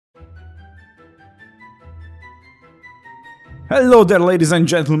Hello there, ladies and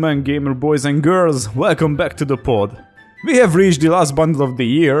gentlemen, gamer boys and girls, welcome back to the pod. We have reached the last bundle of the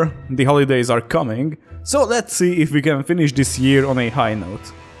year, the holidays are coming, so let's see if we can finish this year on a high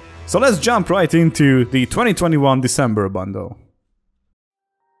note. So let's jump right into the 2021 December bundle.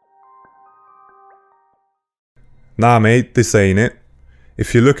 Nah mate, this ain't it.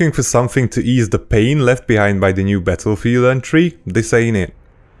 If you're looking for something to ease the pain left behind by the new Battlefield entry, this ain't it.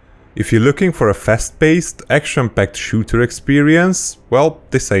 If you're looking for a fast-paced, action-packed shooter experience, well,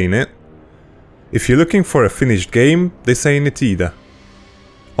 this ain't it. If you're looking for a finished game, this ain't it either.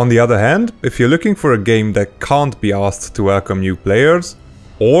 On the other hand, if you're looking for a game that can't be asked to welcome new players,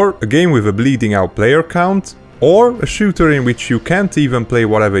 or a game with a bleeding out player count, or a shooter in which you can't even play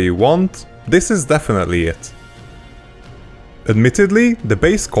whatever you want, this is definitely it. Admittedly, the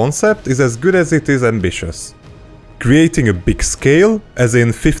base concept is as good as it is ambitious. Creating a big scale, as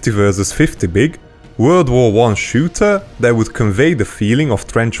in 50 vs 50 big, World War I shooter that would convey the feeling of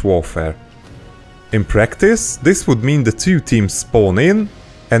trench warfare. In practice, this would mean the two teams spawn in,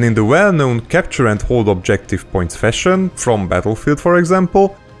 and in the well-known capture and hold objective points fashion, from Battlefield for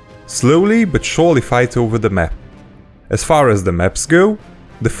example, slowly but surely fight over the map. As far as the maps go,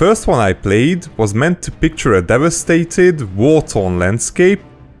 the first one I played was meant to picture a devastated, war-torn landscape.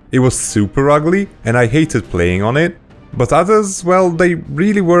 It was super ugly and I hated playing on it, but others, well, they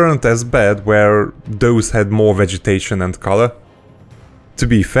really weren't as bad, where those had more vegetation and color. To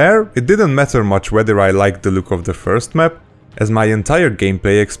be fair, it didn't matter much whether I liked the look of the first map, as my entire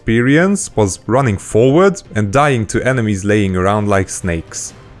gameplay experience was running forward and dying to enemies laying around like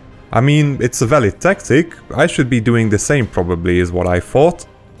snakes. I mean, it's a valid tactic, I should be doing the same probably is what I thought,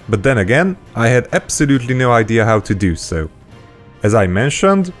 but then again, I had absolutely no idea how to do so. As I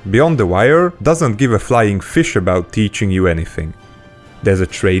mentioned, Beyond the Wire doesn't give a flying fish about teaching you anything. There's a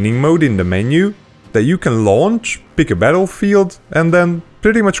training mode in the menu that you can launch, pick a battlefield, and then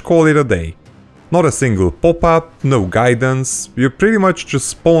pretty much call it a day. Not a single pop-up, no guidance, you're pretty much just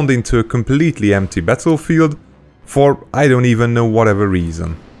spawned into a completely empty battlefield for I don't even know whatever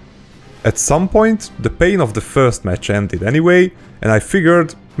reason. At some point, the pain of the first match ended anyway, and I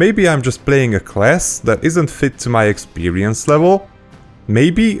figured maybe I'm just playing a class that isn't fit to my experience level.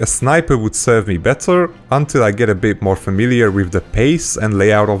 Maybe a sniper would serve me better until I get a bit more familiar with the pace and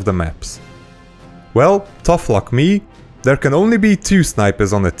layout of the maps. Well, tough luck me, there can only be 2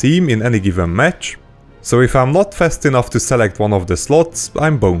 snipers on a team in any given match, so if I'm not fast enough to select one of the slots,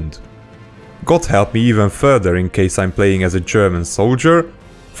 I'm boned. God help me even further in case I'm playing as a German soldier.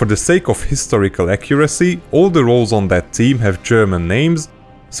 For the sake of historical accuracy, all the roles on that team have German names,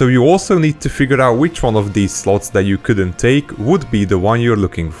 so you also need to figure out which one of these slots that you couldn't take would be the one you're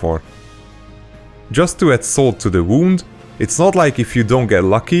looking for. Just to add salt to the wound, it's not like if you don't get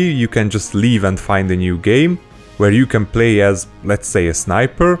lucky you can just leave and find a new game, where you can play as, let's say, a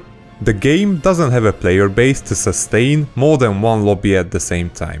sniper. The game doesn't have a player base to sustain more than one lobby at the same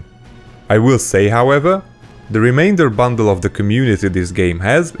time. I will say, however, the remainder bundle of the community this game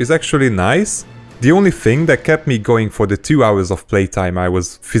has is actually nice. The only thing that kept me going for the 2 hours of playtime I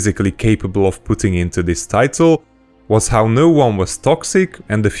was physically capable of putting into this title was how no one was toxic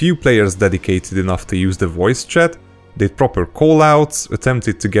and the few players dedicated enough to use the voice chat did proper callouts,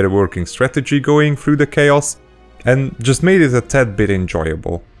 attempted to get a working strategy going through the chaos, and just made it a tad bit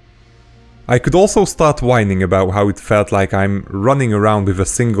enjoyable. I could also start whining about how it felt like I'm running around with a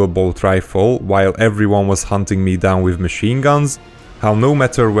single bolt rifle while everyone was hunting me down with machine guns, how no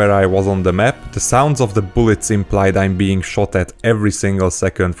matter where I was on the map, the sounds of the bullets implied I'm being shot at every single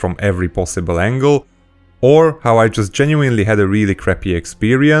second from every possible angle, or how I just genuinely had a really crappy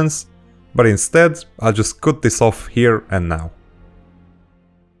experience, but instead I'll just cut this off here and now.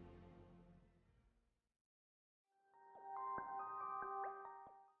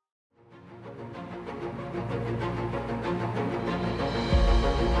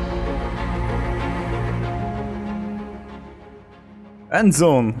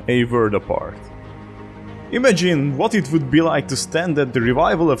 Endzone, a word apart. Imagine what it would be like to stand at the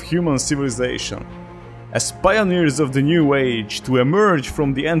revival of human civilization. As pioneers of the new age, to emerge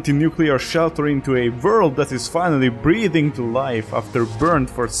from the anti-nuclear shelter into a world that is finally breathing to life after burned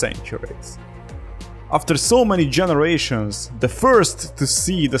for centuries. After so many generations, the first to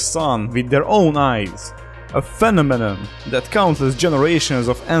see the sun with their own eyes, a phenomenon that countless generations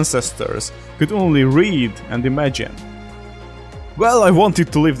of ancestors could only read and imagine. Well, I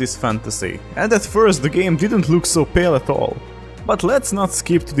wanted to live this fantasy, and at first the game didn't look so pale at all, but let's not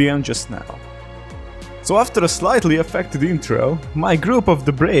skip to the end just now. So after a slightly affected intro, my group of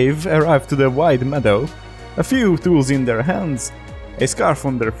the brave arrived to the wide meadow, a few tools in their hands, a scarf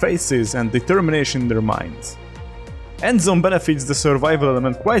on their faces and determination in their minds. Endzone benefits the survival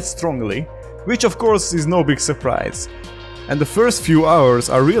element quite strongly, which of course is no big surprise. And the first few hours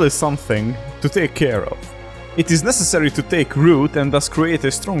are really something to take care of. It is necessary to take root and thus create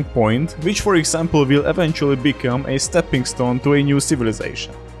a strong point, which for example will eventually become a stepping stone to a new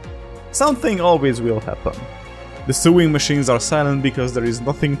civilization. Something always will happen. The sewing machines are silent because there is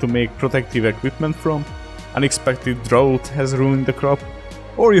nothing to make protective equipment from, unexpected drought has ruined the crop,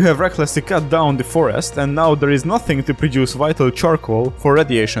 or you have recklessly cut down the forest and now there is nothing to produce vital charcoal for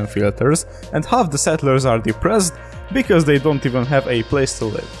radiation filters, and half the settlers are depressed because they don't even have a place to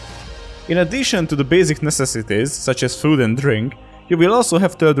live. In addition to the basic necessities, such as food and drink, you will also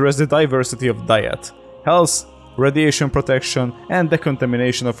have to address the diversity of diet, health, radiation protection, and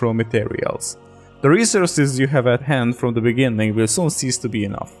decontamination of raw materials. The resources you have at hand from the beginning will soon cease to be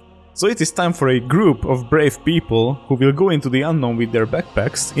enough. So it is time for a group of brave people who will go into the unknown with their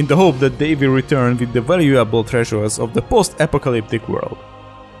backpacks in the hope that they will return with the valuable treasures of the post-apocalyptic world.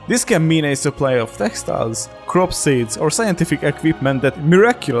 This can mean a supply of textiles, crop seeds, or scientific equipment that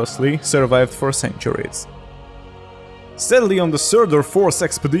miraculously survived for centuries. Sadly, on the third or fourth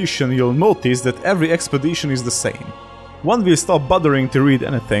expedition you'll notice that every expedition is the same. One will stop bothering to read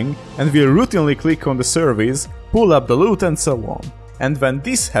anything and will routinely click on the service, pull up the loot and so on. And when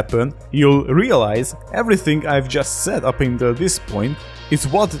this happens, you'll realize everything I've just said up until this point is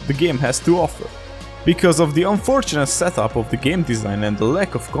what the game has to offer. Because of the unfortunate setup of the game design and the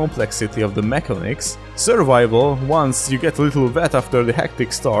lack of complexity of the mechanics, survival, once you get a little wet after the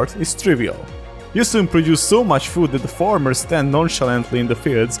hectic start, is trivial. You soon produce so much food that the farmers stand nonchalantly in the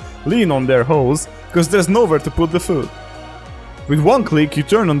fields, lean on their hoes, because there's nowhere to put the food. With one click you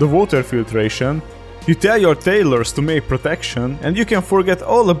turn on the water filtration, you tell your tailors to make protection, and you can forget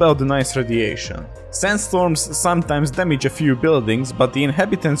all about the nice radiation. Sandstorms sometimes damage a few buildings, but the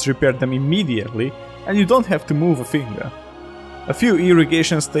inhabitants repair them immediately, and you don't have to move a finger. A few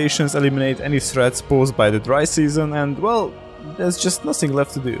irrigation stations eliminate any threats posed by the dry season, and well, there's just nothing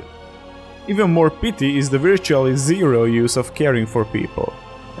left to do. Even more pity is the virtually zero use of caring for people.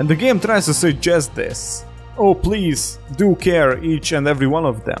 And the game tries to suggest this. Oh please, do care each and every one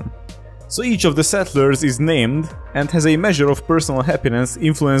of them. So each of the settlers is named and has a measure of personal happiness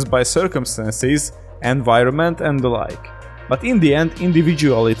influenced by circumstances, environment and the like. But in the end,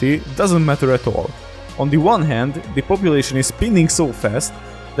 individuality doesn't matter at all. On the one hand, the population is spinning so fast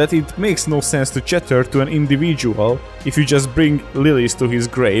that it makes no sense to chatter to an individual if you just bring lilies to his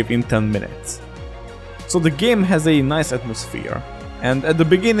grave in 10 minutes. So the game has a nice atmosphere, and at the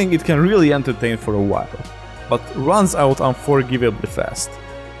beginning it can really entertain for a while, but runs out unforgivably fast.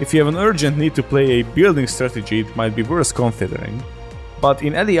 If you have an urgent need to play a building strategy, it might be worth considering. But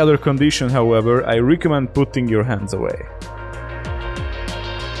in any other condition, however, I recommend putting your hands away.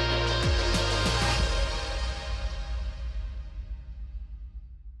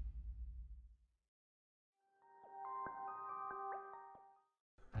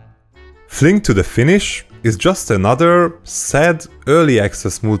 Fling to the Finish is just another sad early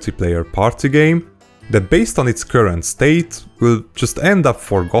access multiplayer party game that, based on its current state, will just end up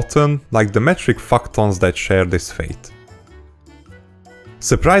forgotten like the metric fucktons that share this fate.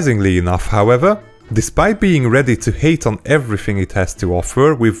 Surprisingly enough, however, despite being ready to hate on everything it has to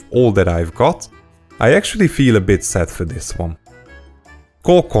offer with all that I've got, I actually feel a bit sad for this one.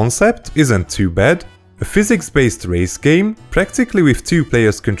 Core concept isn't too bad, a physics-based race game, practically with two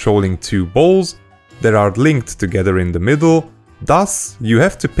players controlling two balls that are linked together in the middle. Thus, you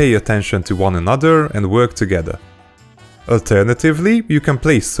have to pay attention to one another and work together. Alternatively, you can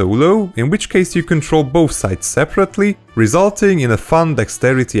play solo, in which case you control both sides separately, resulting in a fun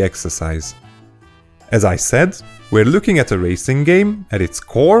dexterity exercise. As I said, we're looking at a racing game at its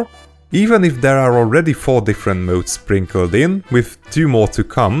core, even if there are already 4 different modes sprinkled in, with 2 more to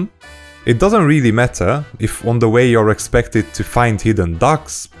come. It doesn't really matter if on the way you're expected to find hidden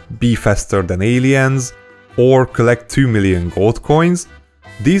ducks, be faster than aliens, or collect 2 million gold coins.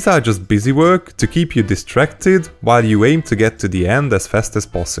 These are just busy work to keep you distracted while you aim to get to the end as fast as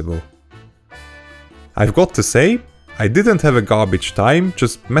possible. I've got to say, I didn't have a garbage time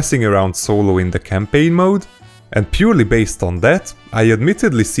just messing around solo in the campaign mode, and purely based on that, I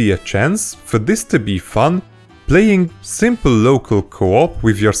admittedly see a chance for this to be fun, playing simple local co-op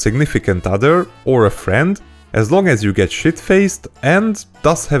with your significant other or a friend, as long as you get shit-faced and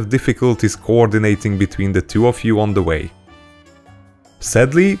thus have difficulties coordinating between the two of you on the way.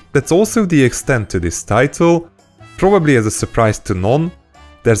 Sadly, that's also the extent to this title. Probably as a surprise to none,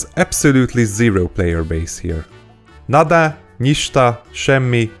 there's absolutely zero player base here. Nada, ništa,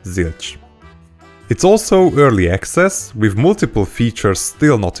 semmi, zilch. It's also early access, with multiple features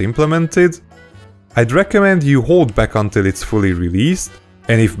still not implemented. I'd recommend you hold back until it's fully released,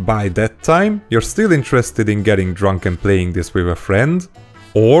 and if by that time you're still interested in getting drunk and playing this with a friend,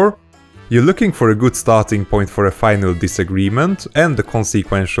 or you're looking for a good starting point for a final disagreement and a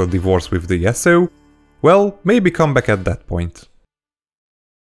consequential divorce with the SO, well, maybe come back at that point.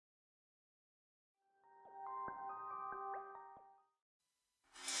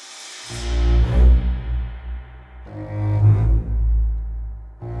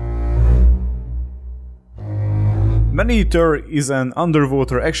 Maneater is an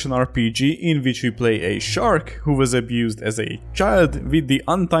underwater action RPG in which we play a shark who was abused as a child with the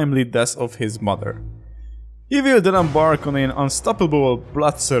untimely death of his mother. He will then embark on an unstoppable,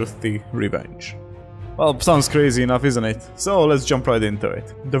 bloodthirsty revenge. Well, sounds crazy enough, isn't it? So let's jump right into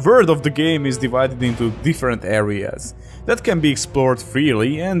it. The world of the game is divided into different areas that can be explored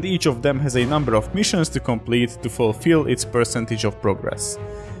freely, and each of them has a number of missions to complete to fulfill its percentage of progress.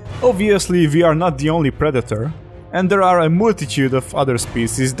 Obviously, we are not the only predator, and there are a multitude of other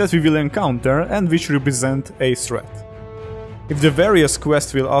species that we will encounter and which represent a threat. If the various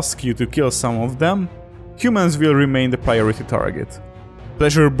quests will ask you to kill some of them, humans will remain the priority target.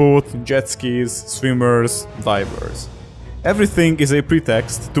 Pleasure boat, jet skis, swimmers, divers. Everything is a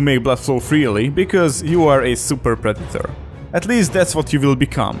pretext to make blood flow freely because you are a super predator. At least that's what you will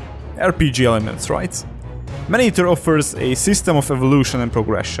become. RPG elements, right? Maneater offers a system of evolution and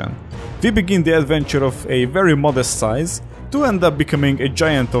progression. We begin the adventure of a very modest size to end up becoming a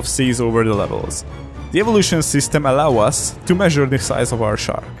giant of seas over the levels. The evolution system allows us to measure the size of our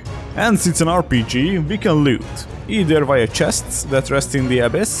shark. And since it's an RPG, we can loot, either via chests that rest in the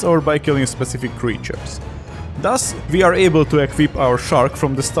abyss or by killing specific creatures. Thus, we are able to equip our shark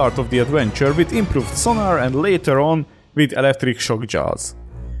from the start of the adventure with improved sonar and later on with electric shock jaws.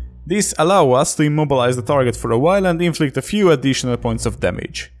 This allows us to immobilize the target for a while and inflict a few additional points of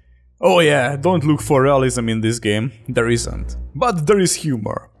damage. Oh yeah, don't look for realism in this game, there isn't. But there is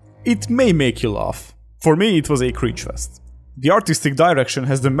humor. It may make you laugh. For me it was a cringe fest. The artistic direction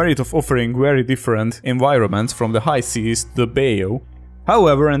has the merit of offering very different environments from the high seas to the bayou.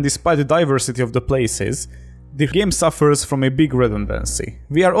 However, and despite the diversity of the places, the game suffers from a big redundancy.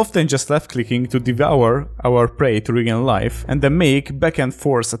 We are often just left-clicking to devour our prey to regain life and then make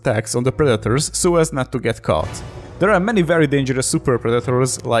back-and-forth attacks on the predators so as not to get caught. There are many very dangerous super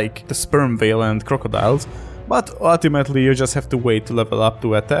predators like the sperm whale and crocodiles, but ultimately you just have to wait to level up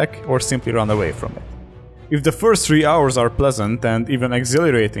to attack or simply run away from it. If the first 3 hours are pleasant and even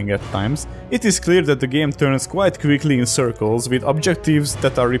exhilarating at times, it is clear that the game turns quite quickly in circles with objectives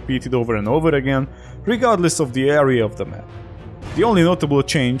that are repeated over and over again, regardless of the area of the map. The only notable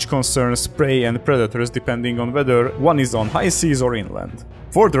change concerns prey and predators depending on whether one is on high seas or inland.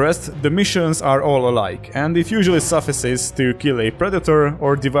 For the rest, the missions are all alike, and it usually suffices to kill a predator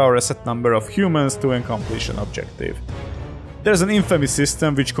or devour a set number of humans to accomplish an objective. There's an infamy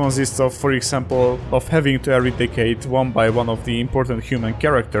system which consists of, for example, of having to eradicate one by one of the important human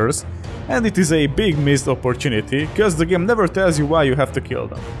characters, and it is a big missed opportunity, cause the game never tells you why you have to kill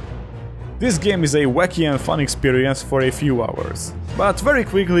them. This game is a wacky and fun experience for a few hours, but very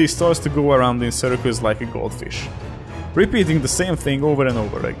quickly starts to go around in circles like a goldfish, repeating the same thing over and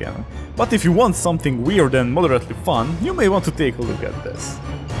over again. But if you want something weird and moderately fun, you may want to take a look at this.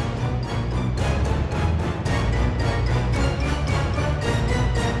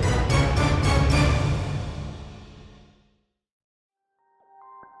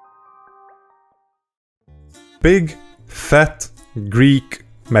 Big, fat, Greek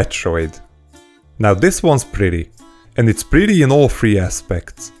Metroid. Now this one's pretty, and it's pretty in all three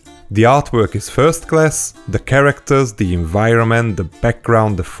aspects. The artwork is first class, the characters, the environment, the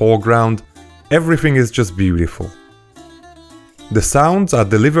background, the foreground, everything is just beautiful. The sounds are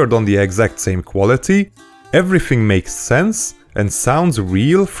delivered on the exact same quality, everything makes sense and sounds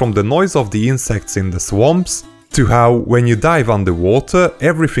real, from the noise of the insects in the swamps to how, when you dive underwater,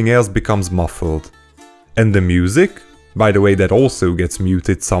 everything else becomes muffled. And the music, by the way that also gets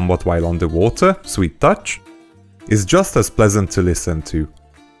muted somewhat while underwater, sweet touch, is just as pleasant to listen to.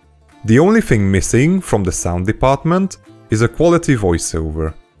 The only thing missing from the sound department is a quality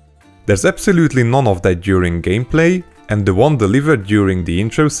voiceover. There's absolutely none of that during gameplay, and the one delivered during the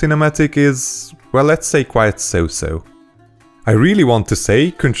intro cinematic is, well, let's say quite so-so. I really want to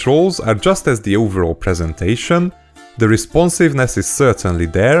say controls are just as the overall presentation, the responsiveness is certainly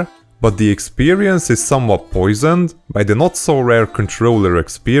there, but the experience is somewhat poisoned by the not so rare controller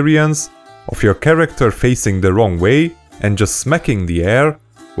experience of your character facing the wrong way and just smacking the air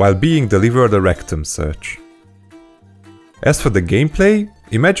while being delivered a rectum search. As for the gameplay,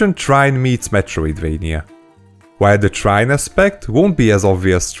 imagine Trine meets Metroidvania. While the Trine aspect won't be as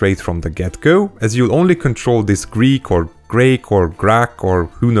obvious straight from the get-go, as you'll only control this Greek or Greak or Greak or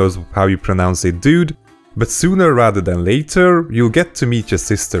who knows how you pronounce it dude, but sooner rather than later you'll get to meet your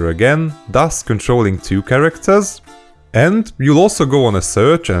sister again, thus controlling 2 characters, and you'll also go on a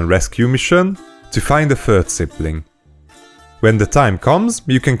search and rescue mission to find a 3rd sibling. When the time comes,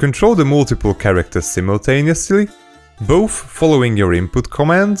 you can control the multiple characters simultaneously, both following your input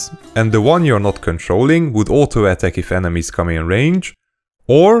commands, and the one you're not controlling would auto-attack if enemies come in range,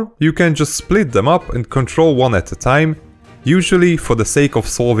 or you can just split them up and control one at a time, usually for the sake of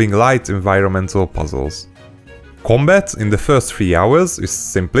solving light environmental puzzles. Combat in the first 3 hours is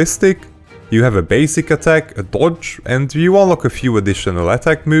simplistic. You have a basic attack, a dodge, and you unlock a few additional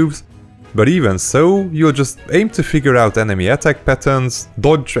attack moves, but even so, you'll just aim to figure out enemy attack patterns,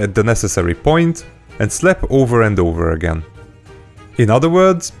 dodge at the necessary point, and slap over and over again. In other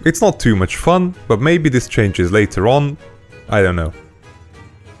words, it's not too much fun, but maybe this changes later on, I don't know.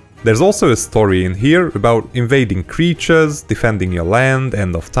 There's also a story in here about invading creatures, defending your land,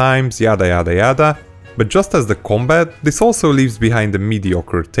 end of times, yada yada yada, but just as the combat, this also leaves behind a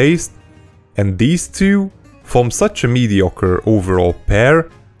mediocre taste, and these two form such a mediocre overall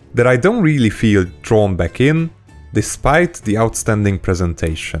pair that I don't really feel drawn back in, despite the outstanding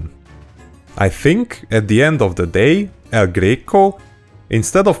presentation. I think, at the end of the day, El Greco,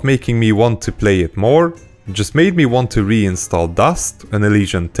 instead of making me want to play it more, just made me want to reinstall Dust, An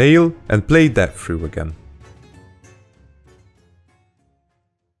Elysian Tale, and play that through again.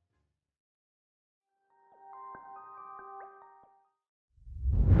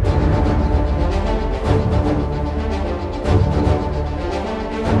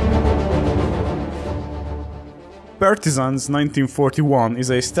 Partisans 1941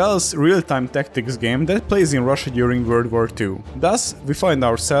 is a stealth real-time tactics game that plays in Russia during World War II. Thus, we find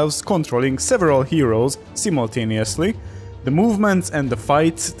ourselves controlling several heroes simultaneously, the movements and the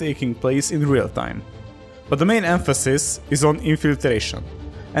fights taking place in real time. But the main emphasis is on infiltration,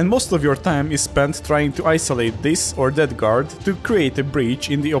 and most of your time is spent trying to isolate this or that guard to create a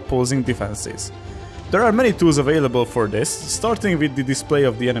breach in the opposing defenses. There are many tools available for this, starting with the display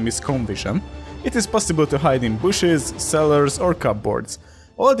of the enemy's cone vision. It is possible to hide in bushes, cellars or cupboards.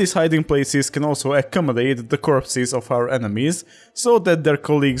 All these hiding places can also accommodate the corpses of our enemies, so that their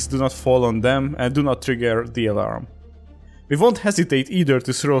colleagues do not fall on them and do not trigger the alarm. We won't hesitate either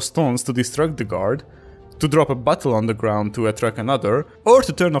to throw stones to distract the guard, to drop a bottle on the ground to attract another, or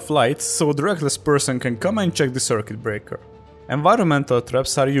to turn off lights so the reckless person can come and check the circuit breaker. Environmental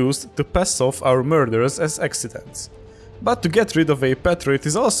traps are used to pass off our murders as accidents. But to get rid of a Petro, it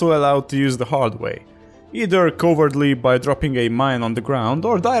is also allowed to use the hard way, either covertly by dropping a mine on the ground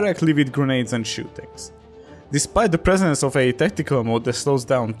or directly with grenades and shootings. Despite the presence of a tactical mode that slows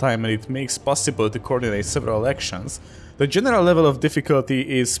down time and it makes possible to coordinate several actions, the general level of difficulty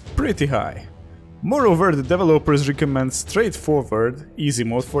is pretty high. Moreover, the developers recommend straightforward, easy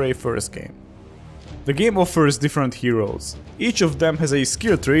mode for a first game. The game offers different heroes. Each of them has a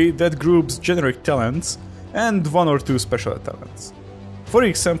skill tree that groups generic talents and 1 or 2 special talents. For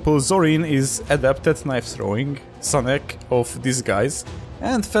example, Zorin is adept at knife throwing, Sanek of disguise,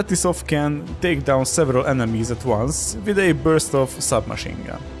 and Fetisov can take down several enemies at once with a burst of submachine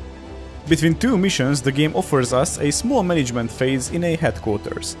gun. Between 2 missions, the game offers us a small management phase in a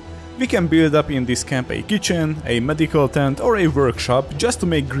headquarters. We can build up in this camp a kitchen, a medical tent or a workshop just to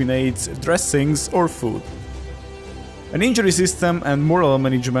make grenades, dressings or food. An injury system and moral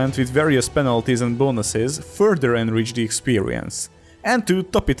management with various penalties and bonuses further enrich the experience. And to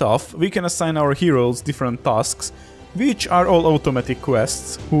top it off, we can assign our heroes different tasks, which are all automatic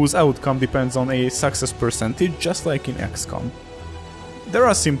quests, whose outcome depends on a success percentage, just like in XCOM. There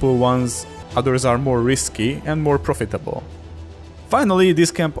are simple ones, others are more risky and more profitable. Finally,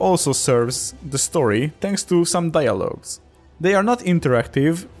 this camp also serves the story thanks to some dialogues. They are not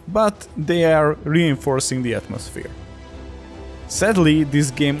interactive, but they are reinforcing the atmosphere. Sadly,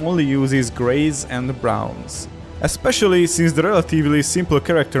 this game only uses greys and browns, especially since the relatively simple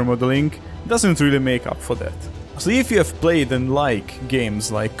character modeling doesn't really make up for that. So if you have played and like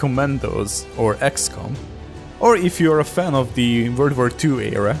games like Commandos or XCOM, or if you are a fan of the World War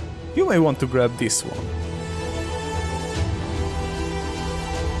II era, you may want to grab this one.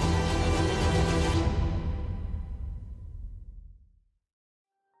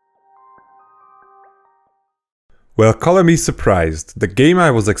 Well, color me surprised. The game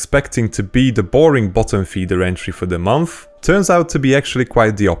I was expecting to be the boring bottom feeder entry for the month turns out to be actually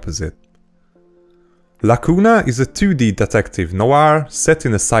quite the opposite. Lacuna is a 2D detective noir set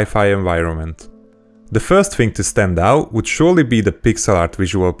in a sci-fi environment. The first thing to stand out would surely be the pixel art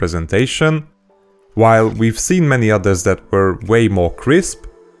visual presentation, While we've seen many others that were way more crisp,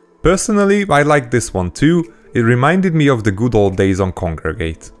 personally I like this one too. It reminded me of the good old days on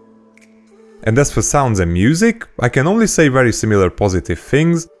Congregate. And as for sounds and music, I can only say very similar positive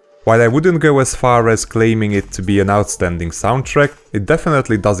things. While I wouldn't go as far as claiming it to be an outstanding soundtrack, it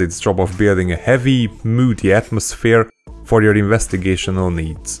definitely does its job of building a heavy, moody atmosphere for your investigational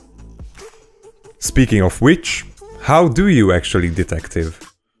needs. Speaking of which, how do you actually detective?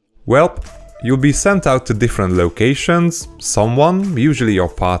 Well, you'll be sent out to different locations, someone, usually your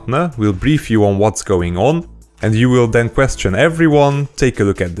partner, will brief you on what's going on, and you will then question everyone, take a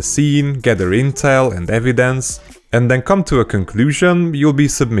look at the scene, gather intel and evidence, and then come to a conclusion you'll be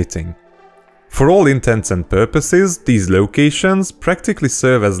submitting. For all intents and purposes, these locations practically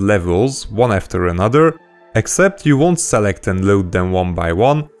serve as levels, one after another, except you won't select and load them one by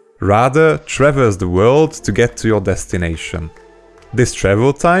one, rather traverse the world to get to your destination. This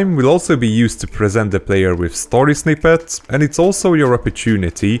travel time will also be used to present the player with story snippets, and it's also your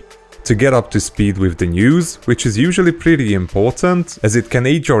opportunity to get up to speed with the news, which is usually pretty important as it can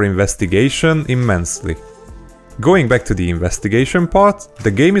aid your investigation immensely. Going back to the investigation part, the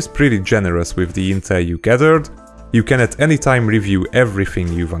game is pretty generous with the intel you gathered. You can at any time review everything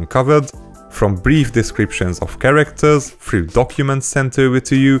you've uncovered, from brief descriptions of characters, through documents sent over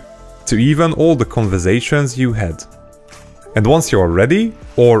to you, to even all the conversations you had. And once you're ready,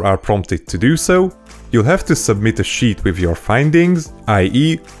 or are prompted to do so, you'll have to submit a sheet with your findings,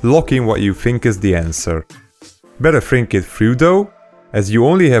 i.e. lock in what you think is the answer. Better think it through though, as you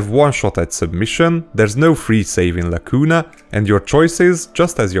only have one shot at submission, there's no free save in Lacuna, and your choices,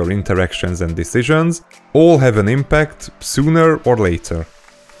 just as your interactions and decisions, all have an impact sooner or later.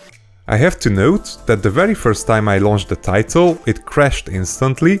 I have to note that the very first time I launched the title, it crashed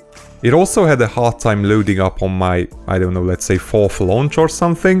instantly. It also had a hard time loading up on my, I don't know, let's say 4th launch or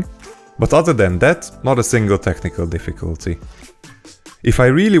something, but other than that, not a single technical difficulty. If I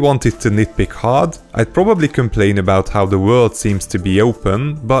really wanted to nitpick hard, I'd probably complain about how the world seems to be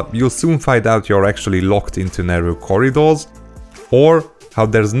open, but you'll soon find out you're actually locked into narrow corridors, or how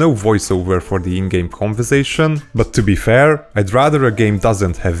there's no voiceover for the in-game conversation, but to be fair, I'd rather a game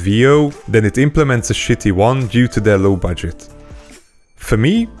doesn't have VO than it implements a shitty one due to their low budget. For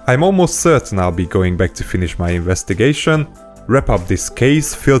me, I'm almost certain I'll be going back to finish my investigation, wrap up this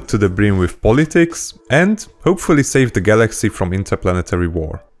case filled to the brim with politics, and hopefully save the galaxy from interplanetary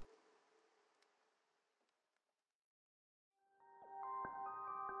war.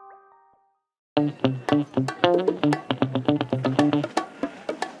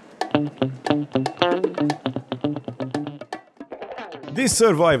 These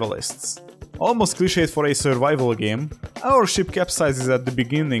survivalists. Almost cliched for a survival game, our ship capsizes at the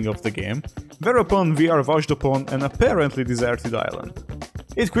beginning of the game, whereupon we are washed upon an apparently deserted island.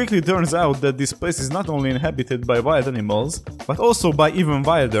 It quickly turns out that this place is not only inhabited by wild animals, but also by even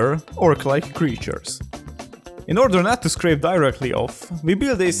wilder, orc-like creatures. In order not to scrape directly off, we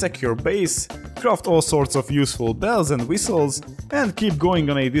build a secure base, craft all sorts of useful bells and whistles, and keep going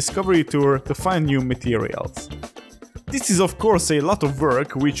on a discovery tour to find new materials. This is of course a lot of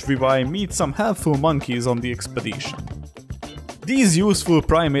work, which we meet some helpful monkeys on the expedition. These useful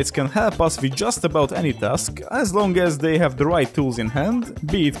primates can help us with just about any task, as long as they have the right tools in hand,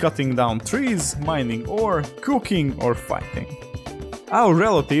 be it cutting down trees, mining ore, cooking or fighting. Our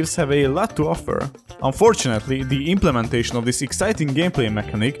relatives have a lot to offer. Unfortunately, the implementation of this exciting gameplay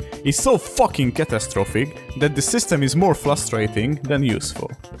mechanic is so fucking catastrophic that the system is more frustrating than useful.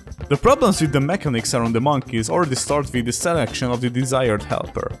 The problems with the mechanics around the monkeys already start with the selection of the desired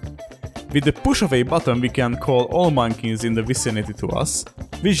helper. With the push of a button we can call all monkeys in the vicinity to us,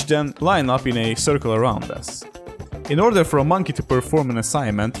 which then line up in a circle around us. In order for a monkey to perform an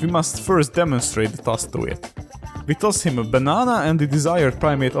assignment, we must first demonstrate the task to it. We toss him a banana and the desired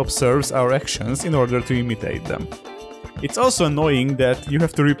primate observes our actions in order to imitate them. It's also annoying that you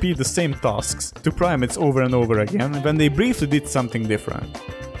have to repeat the same tasks to primates over and over again when they briefly did something different.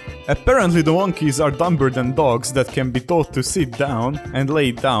 Apparently the monkeys are dumber than dogs that can be taught to sit down and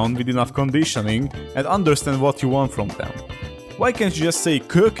lay down with enough conditioning and understand what you want from them. Why can't you just say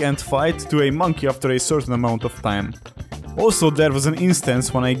cook and fight to a monkey after a certain amount of time? Also, there was an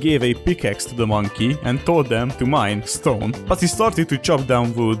instance when I gave a pickaxe to the monkey and taught them to mine stone, but he started to chop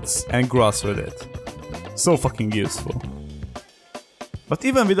down woods and grass with it. So fucking useful. But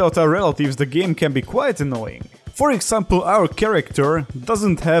even without our relatives, the game can be quite annoying. For example, our character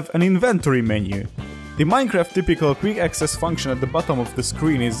doesn't have an inventory menu. The Minecraft typical quick access function at the bottom of the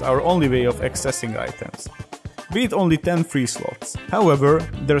screen is our only way of accessing items. Be it only 10 free slots. However,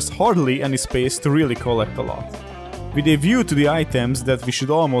 there's hardly any space to really collect a lot. with a view to the items that we should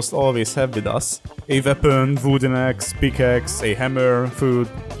almost always have with us. A weapon, wooden axe, pickaxe, a hammer, food,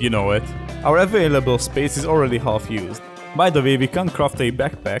 you know it. Our available space is already half used. By the way, we can't craft a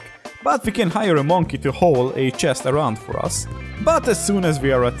backpack, but we can hire a monkey to haul a chest around for us. But as soon as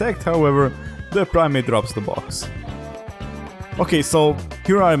we are attacked, however, the primate drops the box. Okay, so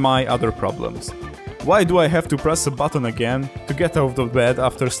here are my other problems. Why do I have to press a button again to get out of bed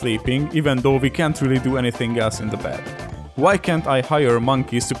after sleeping, even though we can't really do anything else in the bed? Why can't I hire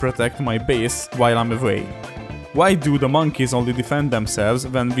monkeys to protect my base while I'm away? Why do the monkeys only defend themselves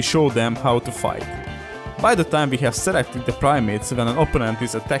when we show them how to fight? By the time we have selected the primates when an opponent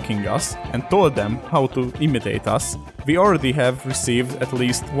is attacking us and told them how to imitate us, we already have received at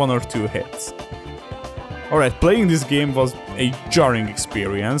least 1 or 2 hits. Alright, playing this game was a jarring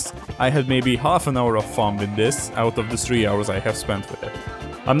experience. I had maybe half an hour of fun with this out of the 3 hours I have spent with it.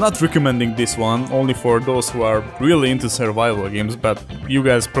 I'm not recommending this one only for those who are really into survival games, but you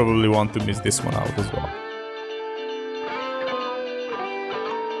guys probably want to miss this one out as well.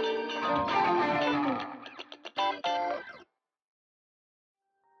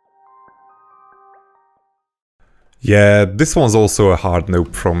 Yeah, this one's also a hard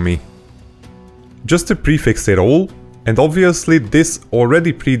nope from me. Just to prefix it all, and obviously this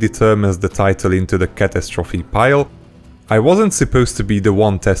already predetermines the title into the catastrophe pile, I wasn't supposed to be the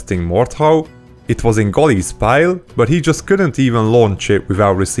one testing Mordhau, it was in Golly's pile, but he just couldn't even launch it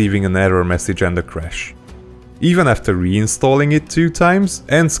without receiving an error message and a crash. Even after reinstalling it 2 times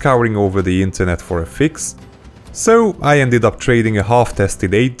and scouring over the internet for a fix, so I ended up trading a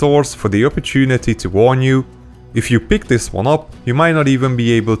half-tested 8 doors for the opportunity to warn you, if you pick this one up, you might not even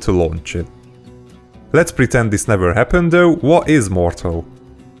be able to launch it. Let's pretend this never happened though. What is Mordhau?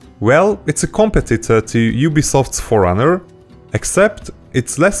 Well, it's a competitor to Ubisoft's For Honor, except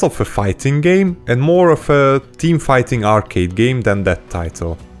it's less of a fighting game and more of a team fighting arcade game than that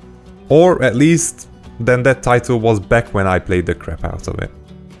title. Or at least than that title was back when I played the crap out of it.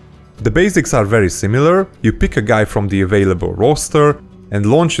 The basics are very similar. You pick a guy from the available roster and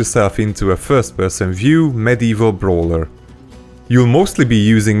launch yourself into a first-person view medieval brawler. You'll mostly be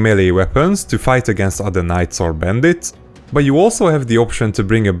using melee weapons to fight against other knights or bandits, but you also have the option to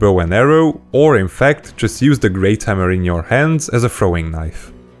bring a bow and arrow, or in fact just use the great hammer in your hands as a throwing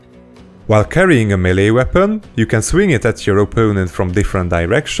knife. While carrying a melee weapon, you can swing it at your opponent from different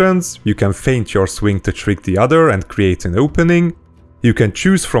directions, you can feint your swing to trick the other and create an opening, you can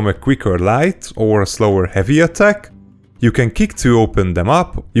choose from a quicker light or a slower heavy attack, you can kick to open them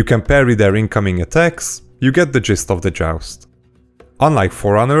up, you can parry their incoming attacks, you get the gist of the joust. Unlike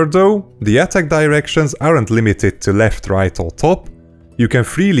For Honor though, the attack directions aren't limited to left, right or top, you can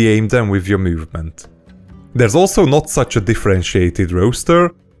freely aim them with your movement. There's also not such a differentiated roster,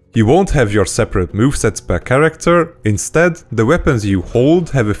 you won't have your separate movesets per character, instead the weapons you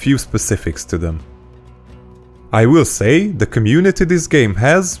hold have a few specifics to them. I will say, the community this game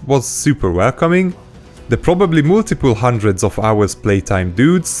has was super welcoming, the probably multiple hundreds of hours playtime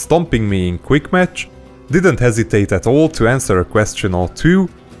dudes stomping me in quick match didn't hesitate at all to answer a question or 2,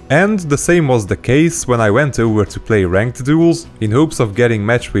 and the same was the case when I went over to play ranked duels in hopes of getting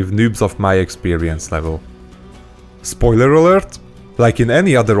matched with noobs of my experience level. Spoiler alert, like in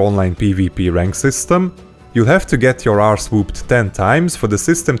any other online PvP rank system, you'll have to get your arse whooped 10 times for the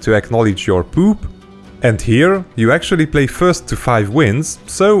system to acknowledge your poop, and here you actually play first to 5 wins,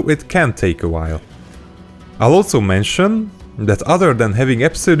 so it can take a while. I'll also mention that other than having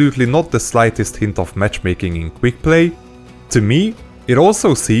absolutely not the slightest hint of matchmaking in quick play, to me it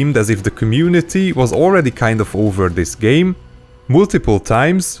also seemed as if the community was already kind of over this game. Multiple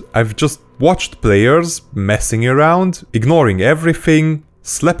times I've just watched players messing around, ignoring everything,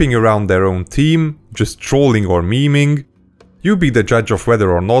 slapping around their own team, just trolling or memeing. You be the judge of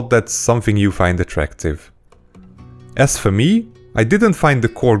whether or not that's something you find attractive. As for me, I didn't find the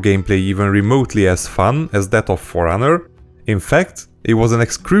core gameplay even remotely as fun as that of For Honor. In fact, it was an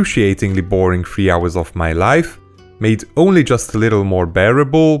excruciatingly boring 3 hours of my life, made only just a little more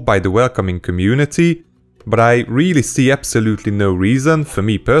bearable by the welcoming community, but I really see absolutely no reason, for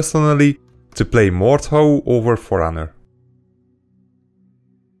me personally, to play Mordhau over For Honor.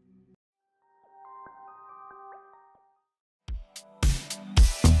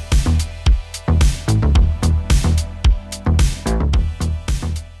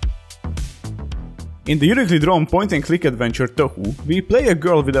 In the uniquely drawn point-and-click adventure Tohu, we play a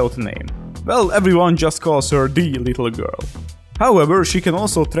girl without a name. Well, everyone just calls her the little girl. However, she can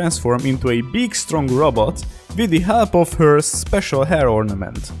also transform into a big strong robot with the help of her special hair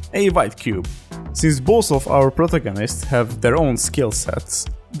ornament, a white cube. Since both of our protagonists have their own skill sets,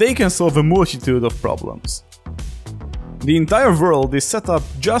 they can solve a multitude of problems. The entire world is set up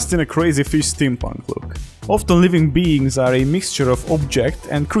just in a crazy fish steampunk look. Often living beings are a mixture of object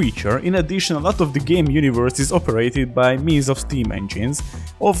and creature. In addition, a lot of the game universe is operated by means of steam engines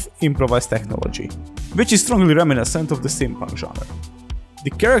of improvised technology, which is strongly reminiscent of the steampunk genre. The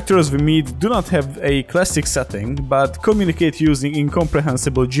characters we meet do not have a classic setting, but communicate using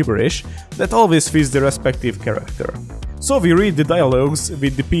incomprehensible gibberish that always fits their respective character. So we read the dialogues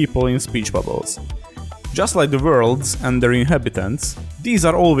with the people in speech bubbles. Just like the worlds and their inhabitants, these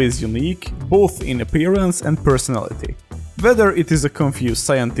are always unique, both in appearance and personality. Whether it is a confused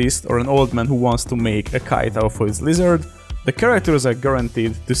scientist or an old man who wants to make a kite out of his lizard, the characters are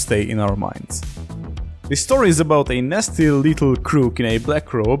guaranteed to stay in our minds. The story is about a nasty little crook in a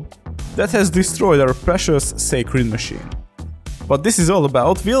black robe that has destroyed our precious sacred machine. What this is all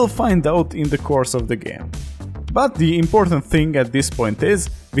about, we'll find out in the course of the game. But the important thing at this point is,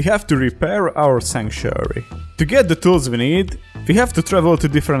 we have to repair our sanctuary. To get the tools we need, we have to travel to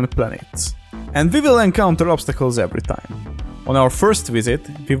different planets. And we will encounter obstacles every time. On our first visit,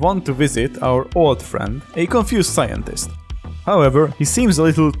 we want to visit our old friend, a confused scientist. However, he seems a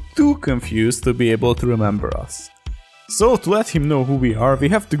little too confused to be able to remember us. So to let him know who we are, we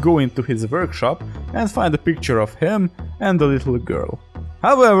have to go into his workshop and find a picture of him and the little girl.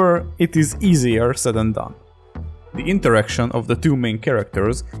 However, it is easier said than done. The interaction of the two main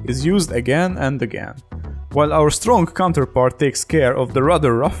characters is used again and again, while our strong counterpart takes care of the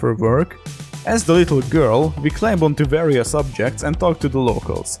rather rougher work. As the little girl, we climb onto various objects and talk to the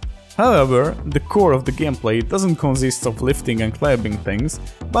locals. However, the core of the gameplay doesn't consist of lifting and climbing things,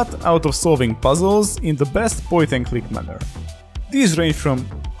 but out of solving puzzles in the best point-and-click manner. These range from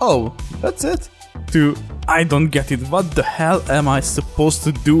 "oh, that's it?" to "I don't get it, what the hell am I supposed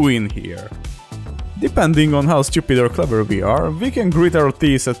to do in here?" Depending on how stupid or clever we are, we can grit our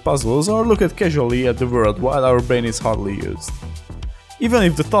teeth at puzzles or look casually at the world while our brain is hardly used. Even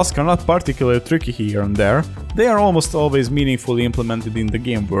if the tasks are not particularly tricky here and there, they are almost always meaningfully implemented in the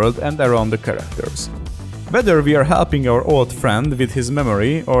game world and around the characters. Whether we are helping our old friend with his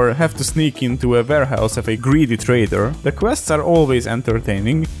memory or have to sneak into a warehouse of a greedy trader, the quests are always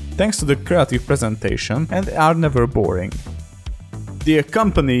entertaining thanks to the creative presentation and are never boring. The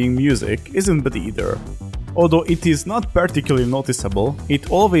accompanying music isn't bad either. Although it is not particularly noticeable,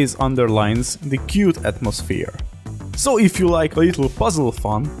 it always underlines the cute atmosphere. So if you like a little puzzle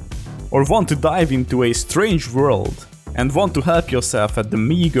fun, or want to dive into a strange world, and want to help yourself at the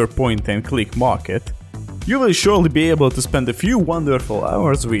meager point-and-click market, you will surely be able to spend a few wonderful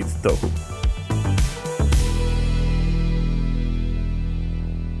hours with Tohu.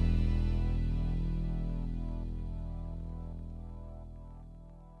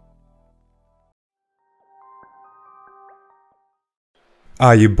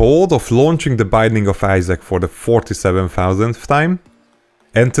 Are you bored of launching the Binding of Isaac for the 47,000th time?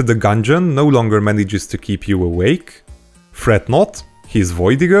 Enter the Gungeon no longer manages to keep you awake? Fret not, he's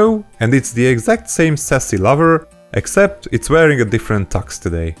Voidigo, and it's the exact same sassy lover, except it's wearing a different tux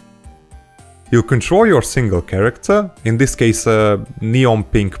today. You'll control your single character, in this case a neon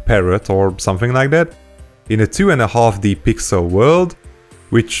pink parrot or something like that, in a 2.5D pixel world,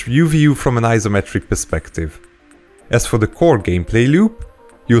 which you view from an isometric perspective. As for the core gameplay loop,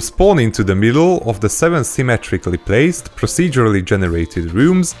 you'll spawn into the middle of the 7 symmetrically placed, procedurally generated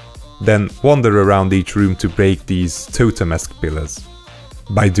rooms, then wander around each room to break these totem-esque pillars.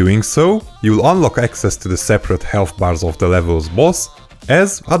 By doing so, you'll unlock access to the separate health bars of the level's boss,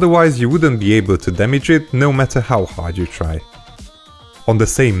 as otherwise you wouldn't be able to damage it no matter how hard you try. On the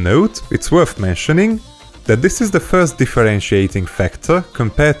same note, it's worth mentioning that this is the first differentiating factor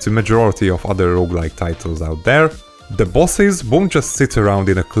compared to majority of other roguelike titles out there. The bosses won't just sit around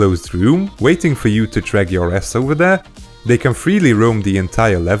in a closed room, waiting for you to drag your ass over there. They can freely roam the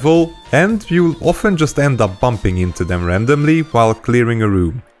entire level, and you'll often just end up bumping into them randomly while clearing a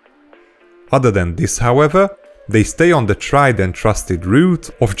room. Other than this, however, they stay on the tried and trusted route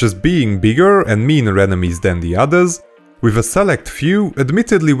of just being bigger and meaner enemies than the others, with a select few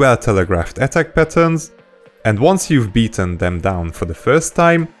admittedly well telegraphed attack patterns, and once you've beaten them down for the first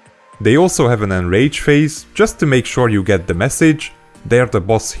time, they also have an enrage phase, just to make sure you get the message, they're the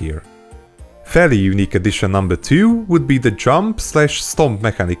boss here. Fairly unique addition number 2 would be the jump/stomp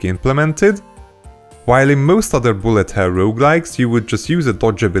mechanic implemented. While in most other bullet hell roguelikes you would just use a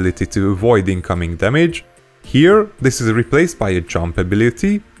dodge ability to avoid incoming damage, here this is replaced by a jump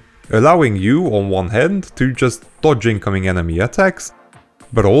ability, allowing you on one hand to just dodge incoming enemy attacks,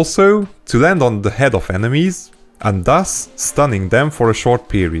 but also to land on the head of enemies, and thus stunning them for a short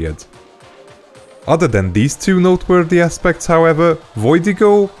period. Other than these two noteworthy aspects, however,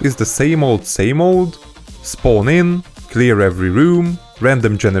 Voidigo is the same old, spawn in, clear every room,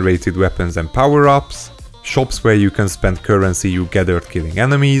 random generated weapons and power-ups, shops where you can spend currency you gathered killing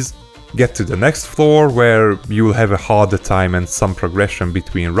enemies, get to the next floor where you'll have a harder time and some progression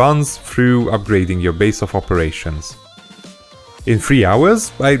between runs through upgrading your base of operations. In 3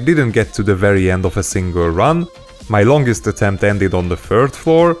 hours, I didn't get to the very end of a single run, my longest attempt ended on the 3rd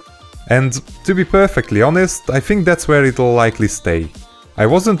floor, and to be perfectly honest, I think that's where it'll likely stay. I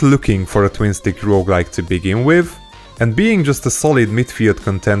wasn't looking for a twin-stick roguelike to begin with, and being just a solid midfield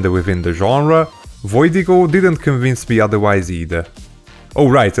contender within the genre, Voidigo didn't convince me otherwise either. Oh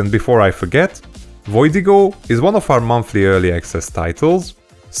right, and before I forget, Voidigo is one of our monthly early access titles,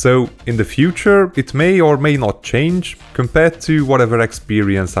 so in the future it may or may not change compared to whatever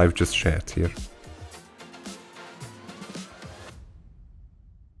experience I've just shared here.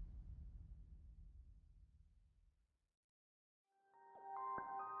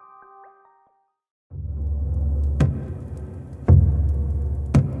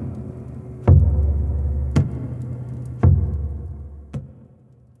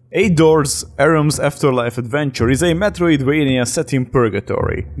 Azur's Aram's Afterlife adventure is a Metroidvania set in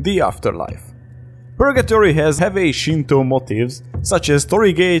Purgatory, the Afterlife. Purgatory has heavy Shinto motifs, such as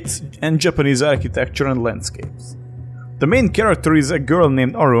torii gates and Japanese architecture and landscapes. The main character is a girl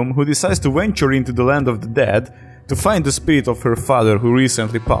named Arum who decides to venture into the land of the dead to find the spirit of her father who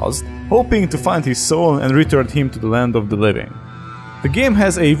recently passed, hoping to find his soul and return him to the land of the living. The game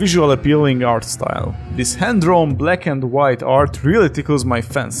has a visual appealing art style. This hand-drawn black and white art really tickles my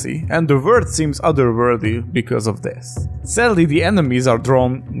fancy, and the world seems otherworldly because of this. Sadly, the enemies are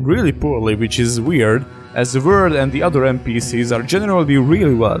drawn really poorly, which is weird, as the world and the other NPCs are generally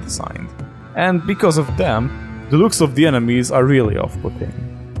really well designed. And because of them, the looks of the enemies are really off-putting.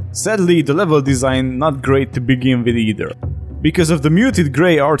 Sadly, the level design not great to begin with either. Because of the muted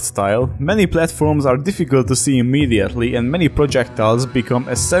grey art style, many platforms are difficult to see immediately and many projectiles become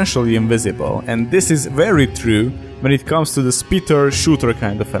essentially invisible, and this is very true when it comes to the spitter shooter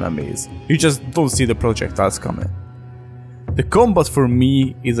kind of enemies. You just don't see the projectiles coming. The combat for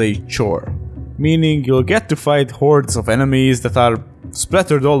me is a chore, meaning you'll get to fight hordes of enemies that are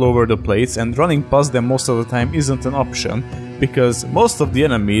splattered all over the place, and running past them most of the time isn't an option, because most of the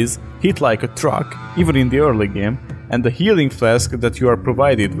enemies hit like a truck, even in the early game, and the healing flask that you are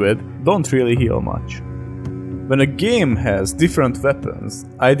provided with don't really heal much. When a game has different weapons,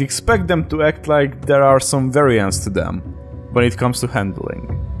 I'd expect them to act like there are some variants to them when it comes to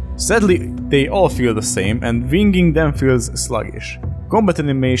handling. Sadly, they all feel the same, and winging them feels sluggish. Combat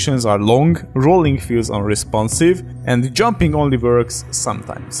animations are long, rolling feels unresponsive, and jumping only works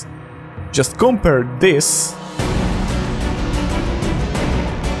sometimes. Just compare this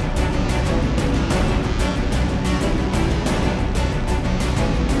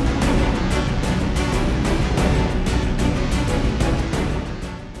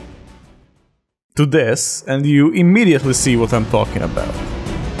to this, and you immediately see what I'm talking about.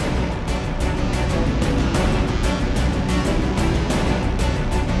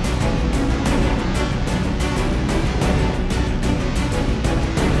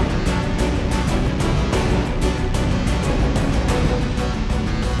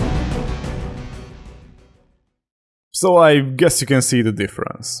 So I guess you can see the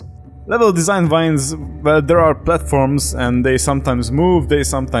difference. Level design wise, well, there are platforms and they sometimes move, they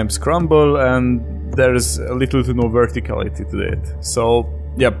sometimes crumble, and there's little to no verticality to it. So,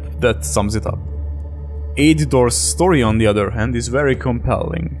 yep, that sums it up. Azur's story, on the other hand, is very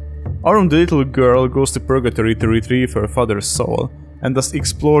compelling. Arum, the little girl, goes to Purgatory to retrieve her father's soul and thus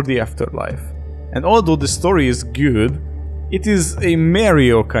explore the afterlife. And although the story is good, it is a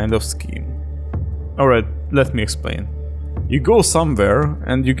Mario kind of scheme. Alright, let me explain. You go somewhere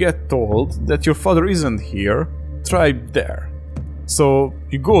and you get told that your father isn't here, try there. So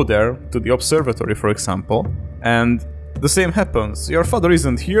you go there, to the observatory for example, and the same happens. Your father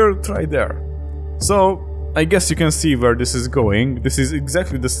isn't here, try there. So I guess you can see where this is going. This is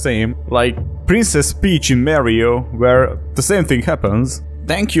exactly the same like Princess Peach in Mario, where the same thing happens.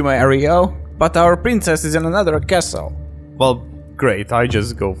 Thank you, Mario, but our princess is in another castle. Well, great, I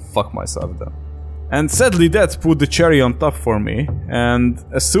just go fuck myself then. And sadly that put the cherry on top for me, and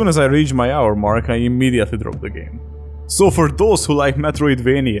as soon as I reached my hour mark I immediately dropped the game. So for those who like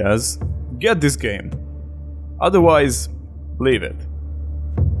Metroidvanias, get this game. Otherwise, leave it.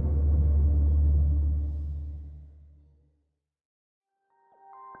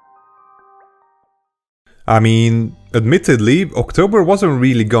 I mean, admittedly, October wasn't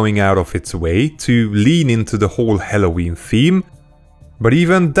really going out of its way to lean into the whole Halloween theme, but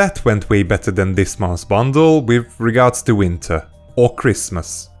even that went way better than this month's bundle with regards to winter, or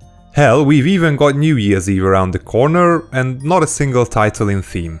Christmas. Hell, we've even got New Year's Eve around the corner and not a single title in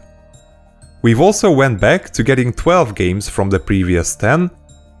theme. We've also went back to getting 12 games from the previous 10.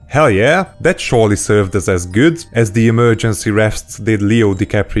 Hell yeah, that surely served us as good as the emergency refs did Leo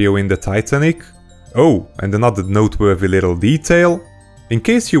DiCaprio in the Titanic. Oh, and another noteworthy little detail. In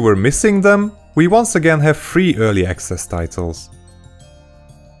case you were missing them, we once again have 3 early access titles.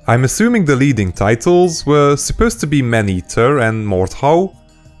 I'm assuming the leading titles were supposed to be Maneater and Mordhau,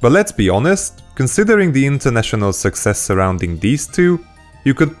 but let's be honest, considering the international success surrounding these two,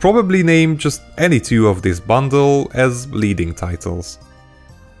 you could probably name just any 2 of this bundle as leading titles.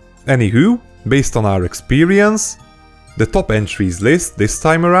 Anywho, based on our experience, the top entries list this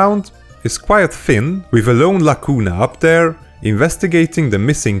time around is quite thin, with a lone lacuna up there investigating the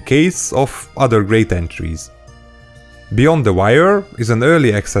missing case of other great entries. Beyond the Wire is an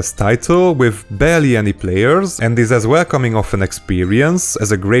early access title with barely any players and is as welcoming of an experience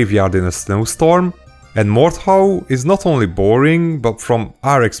as a graveyard in a snowstorm, and Mordhau is not only boring, but from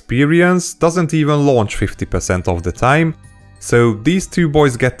our experience doesn't even launch 50% of the time, so these 2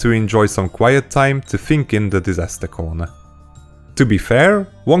 boys get to enjoy some quiet time to think in the disaster corner. To be fair,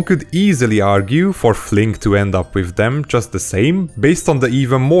 one could easily argue for Fling to end up with them just the same, based on the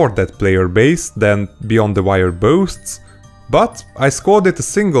even more dead player base than Beyond the Wire boasts, but I scored it a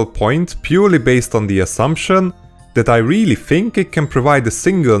single point purely based on the assumption that I really think it can provide a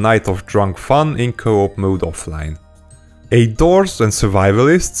single night of drunk fun in co-op mode offline. 8 Doors and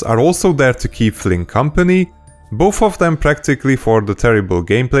Survivalists are also there to keep Fling company, both of them practically for the terrible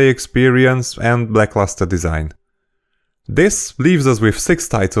gameplay experience and lackluster design. This leaves us with 6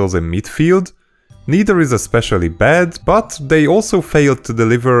 titles in midfield. Neither is especially bad, but they also failed to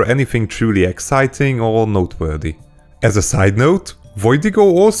deliver anything truly exciting or noteworthy. As a side note,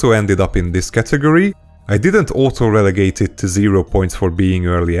 Voidigo also ended up in this category. I didn't auto-relegate it to 0 points for being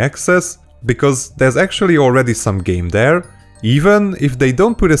early access, because there's actually already some game there. Even if they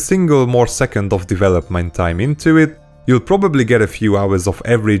don't put a single more second of development time into it, you'll probably get a few hours of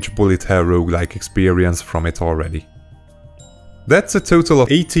average bullet hell roguelike experience from it already. That's a total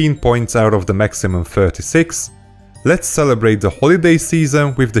of 18 points out of the maximum 36. Let's celebrate the holiday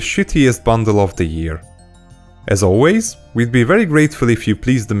season with the shittiest bundle of the year. As always, we'd be very grateful if you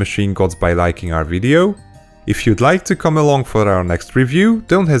please the machine gods by liking our video. If you'd like to come along for our next review,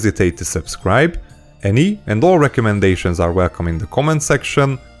 don't hesitate to subscribe. Any and all recommendations are welcome in the comment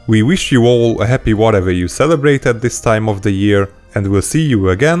section. We wish you all a happy whatever you celebrate at this time of the year, and we'll see you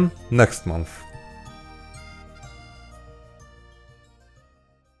again next month.